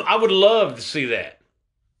 I would love to see that.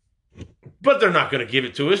 But they're not going to give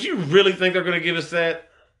it to us. You really think they're going to give us that?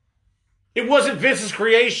 It wasn't Vince's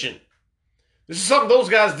creation. This is something those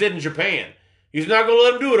guys did in Japan. He's not going to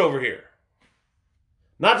let them do it over here.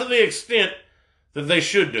 Not to the extent that they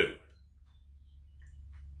should do.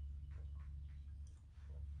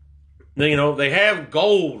 Now, they have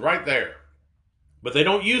gold right there, but they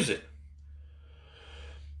don't use it.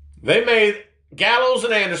 They made Gallows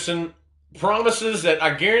and Anderson promises that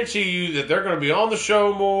I guarantee you that they're going to be on the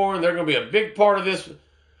show more, and they're going to be a big part of this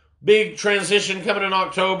big transition coming in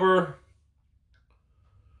October.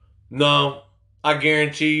 No, I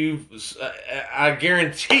guarantee you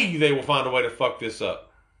they will find a way to fuck this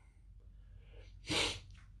up.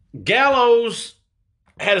 Gallows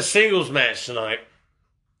had a singles match tonight,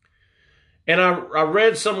 and I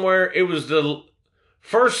read somewhere it was the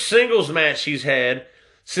first singles match he's had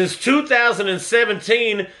since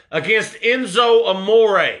 2017 against Enzo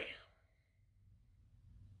Amore.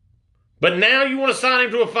 But now you want to sign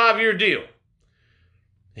him to a 5-year deal.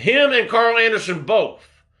 Him and Carl Anderson both.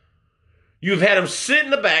 You've had him sit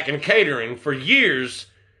in the back and catering for years,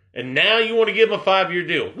 and now you want to give him a 5-year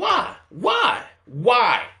deal. Why? Why?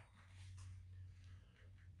 Why?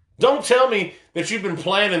 Don't tell me that you've been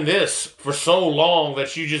planning this for so long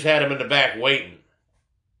that you just had him in the back waiting.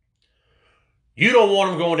 You don't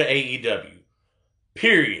want him going to AEW.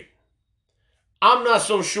 Period. I'm not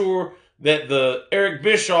so sure that the Eric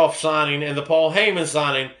Bischoff signing and the Paul Heyman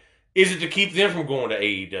signing isn't to keep them from going to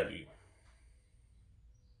AEW.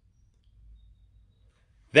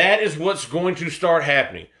 That is what's going to start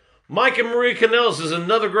happening. Mike and Maria Kanellis is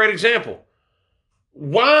another great example.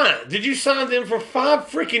 Why did you sign them for 5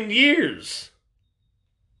 freaking years?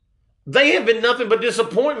 They have been nothing but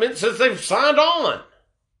disappointment since they've signed on.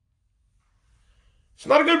 It's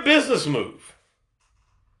not a good business move.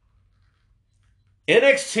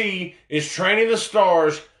 NXT is training the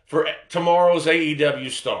stars for tomorrow's AEW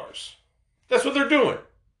stars. That's what they're doing.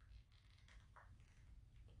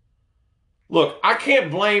 Look, I can't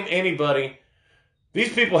blame anybody.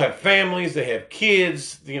 These people have families, they have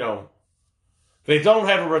kids, they don't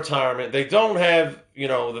have a retirement, they don't have,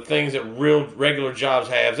 the things that real regular jobs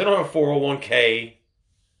have. They don't have a 401k.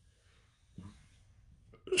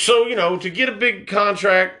 So, to get a big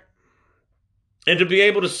contract and to be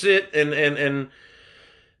able to sit and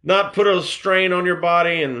not put a strain on your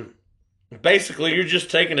body, and basically you're just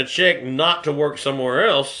taking a check not to work somewhere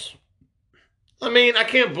else. I mean, I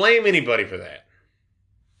can't blame anybody for that.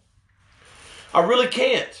 I really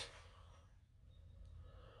can't.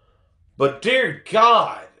 But dear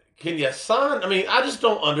God, can you sign? I mean, I just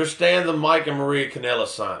don't understand the Mike and Maria Kanellis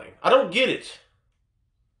signing. I don't get it.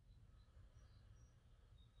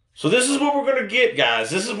 So this is what we're going to get, guys.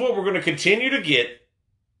 This is what we're going to continue to get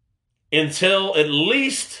until at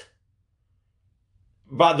least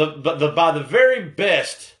by the very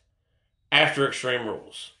best after Extreme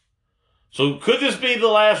Rules. So could this be the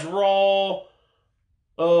last Raw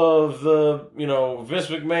of the, Vince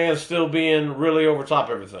McMahon still being really over top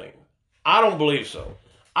of everything? I don't believe so.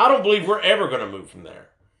 I don't believe we're ever going to move from there.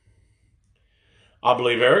 I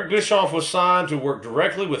believe Eric Bischoff was signed to work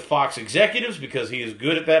directly with Fox executives because he is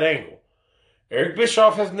good at that angle. Eric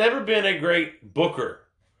Bischoff has never been a great booker.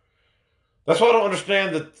 That's why I don't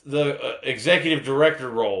understand the executive director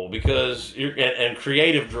role and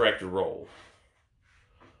creative director role.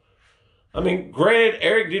 I mean, granted,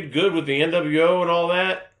 Eric did good with the NWO and all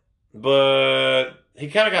that, but he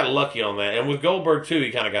kind of got lucky on that. And with Goldberg, too,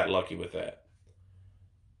 he kind of got lucky with that.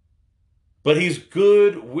 But he's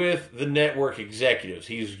good with the network executives.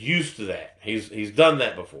 He's used to that. He's done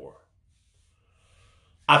that before.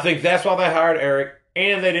 I think that's why they hired Eric,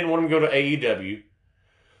 and they didn't want him to go to AEW.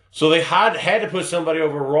 So they had to put somebody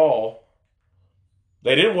over Raw.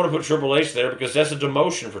 They didn't want to put Triple H there because that's a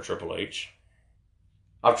demotion for Triple H.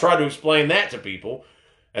 I've tried to explain that to people,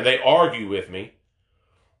 and they argue with me.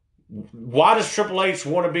 Why does Triple H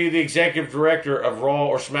want to be the executive director of Raw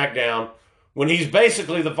or SmackDown when he's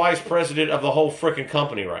basically the vice president of the whole freaking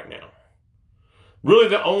company right now? Really,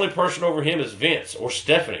 the only person over him is Vince or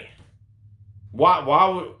Stephanie.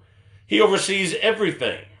 Why he oversees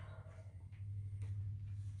everything?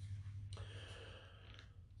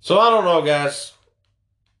 So I don't know, guys.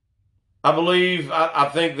 I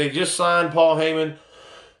think they just signed Paul Heyman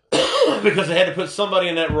because they had to put somebody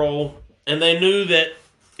in that role, and they knew that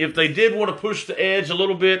if they did want to push the edge a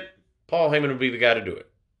little bit, Paul Heyman would be the guy to do it.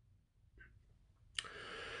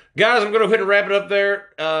 Guys, I'm going to go ahead and wrap it up there.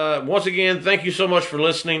 Once again, thank you so much for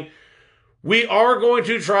listening. We are going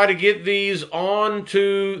to try to get these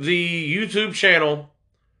onto the YouTube channel,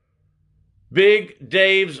 Big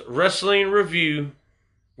Dave's Wrestling Review.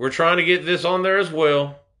 We're trying to get this on there as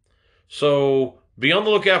well. So be on the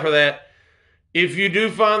lookout for that. If you do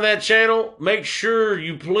find that channel, make sure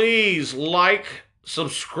you please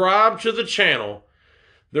subscribe to the channel.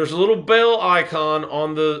 There's a little bell icon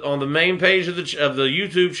on the main page of the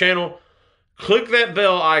YouTube channel. Click that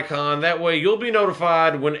bell icon. That way you'll be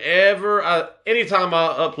notified anytime I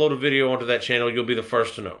upload a video onto that channel, you'll be the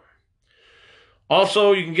first to know.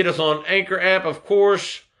 Also, you can get us on Anchor app, of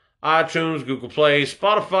course, iTunes, Google Play,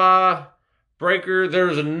 Spotify, Breaker.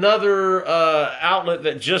 There's another outlet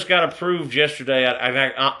that just got approved yesterday.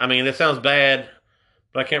 I mean, that sounds bad,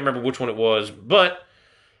 but I can't remember which one it was. But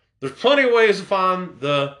there's plenty of ways to find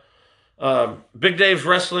the Big Dave's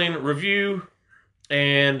Wrestling Review.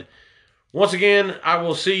 And once again, I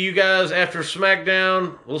will see you guys after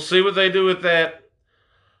SmackDown. We'll see what they do with that.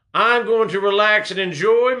 I'm going to relax and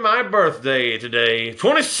enjoy my birthday today.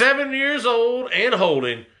 27 years old and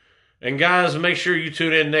holding. And guys, make sure you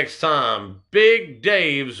tune in next time. Big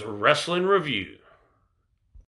Dave's Wrestling Review.